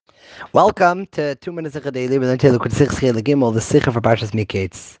Welcome to 2 Minutes of Daily. We're going to look at Chelek Gimmul, the Sikha for Parshas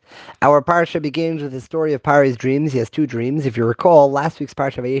Mekatz. Our parsha begins with the story of Pari's dreams. He has two dreams. If you recall, last week's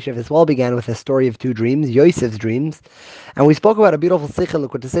parsha of Vayeshev as well began with a story of two dreams, Yosef's dreams. And we spoke about a beautiful Sikha,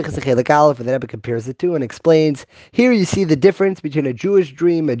 look what the Sikha Chelek Aleph, and the Rebbe compares it to and explains. Here you see the difference between a Jewish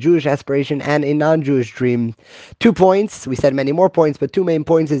dream, a Jewish aspiration, and a non-Jewish dream. 2 points. We said many more points, but two main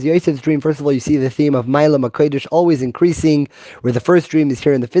points is Yosef's dream. First of all, you see the theme of Maila Makodesh always increasing, where the first dream is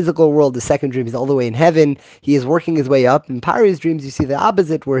here in the physical world, the second dream is all the way in heaven. He is working his way up. In Pari's dreams, you see the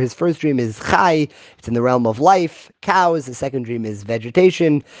opposite, where his first dream is Chai, it's in the realm of life, cows. The second dream is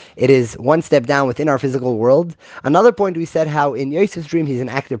vegetation. It is one step down within our physical world. Another point, we said how in Yosef's dream he's an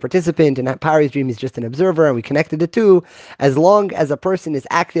active participant, and at Pari's dream he's just an observer, and we connected the two. As long as a person is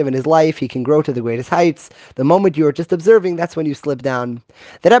active in his life, he can grow to the greatest heights. The moment you are just observing, that's when you slip down.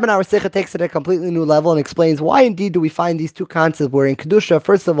 The Rebbe in our Sikha takes it at a completely new level and explains why indeed do we find these two concepts, where in Kedusha,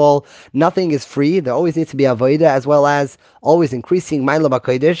 first of all, nothing is free. There always needs to be avodah, as well as always increasing Ma'ila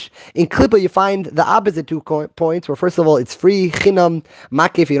B'Kodesh. In Klippa, you find the opposite points, where first of all, it's free, chinam,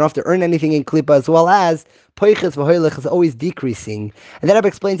 makif, you don't have to earn anything in Klippa, as well as Poiches v'hoilech is always decreasing. And then Rebbe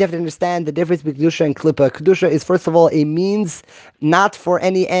explains you have to understand the difference between Kedusha and Klippa. Kedusha is first of all a means not for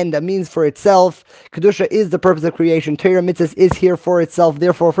any end, a means for itself. Kedusha is the purpose of creation. Torah mitzvahs is here for itself.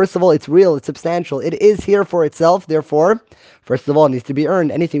 Therefore, first of all, it's real, it's substantial. It is here for itself. Therefore, first of all, it needs to be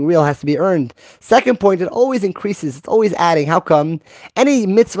earned. Anything real has to be earned. Second point, it always increases. It's always adding. How come? Any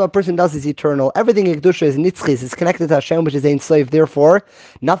mitzvah a person does is eternal. Everything in Kedusha is nitzchis. It's connected to Hashem, which is Ein Sof. Therefore,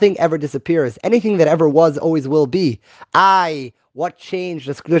 nothing ever disappears. Anything that ever was always will be. What change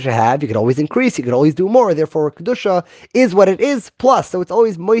does Kedusha have? You could always increase, you could always do more. Therefore, Kedusha is what it is, plus. So it's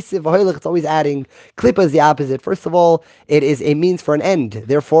always moisiv, v'hoilech, it's always adding. Klippa is the opposite. First of all, it is a means for an end.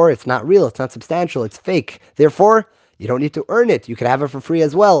 Therefore, it's not real, it's not substantial, it's fake. Therefore, you don't need to earn it. You can have it for free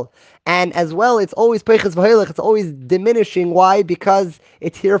as well. And as well, it's always peiches v'hoilech. It's always diminishing. Why? Because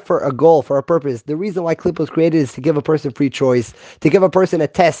it's here for a goal, for a purpose. The reason why Klippa was created is to give a person free choice, to give a person a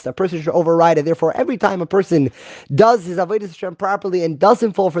test. A person should override it. Therefore, every time a person does his avodas Hashem properly and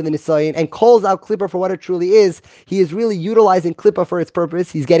doesn't fall for the nisayon and calls out Klippa for what it truly is, he is really utilizing Klippa for its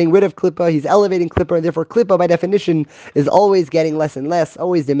purpose. He's getting rid of Klippa. He's elevating Klippa. And therefore, Klippa, by definition, is always getting less and less,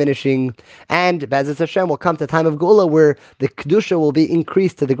 always diminishing. And Bezos Hashem will come to a time of Gula where the Kedusha will be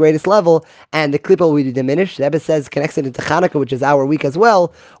increased to the greatest level and the Klippa will be diminished. The Rebbe says, connects it into Chanukah, which is our week as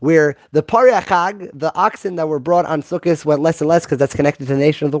well, where the Pariachag, the oxen that were brought on Sukkot, went less and less because that's connected to the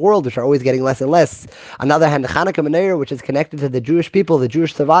nation of the world, which are always getting less and less. On the other hand, the Chanukah Menorah, which is connected to the Jewish people, the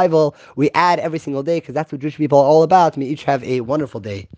Jewish survival, we add every single day because that's what Jewish people are all about. May each have a wonderful day.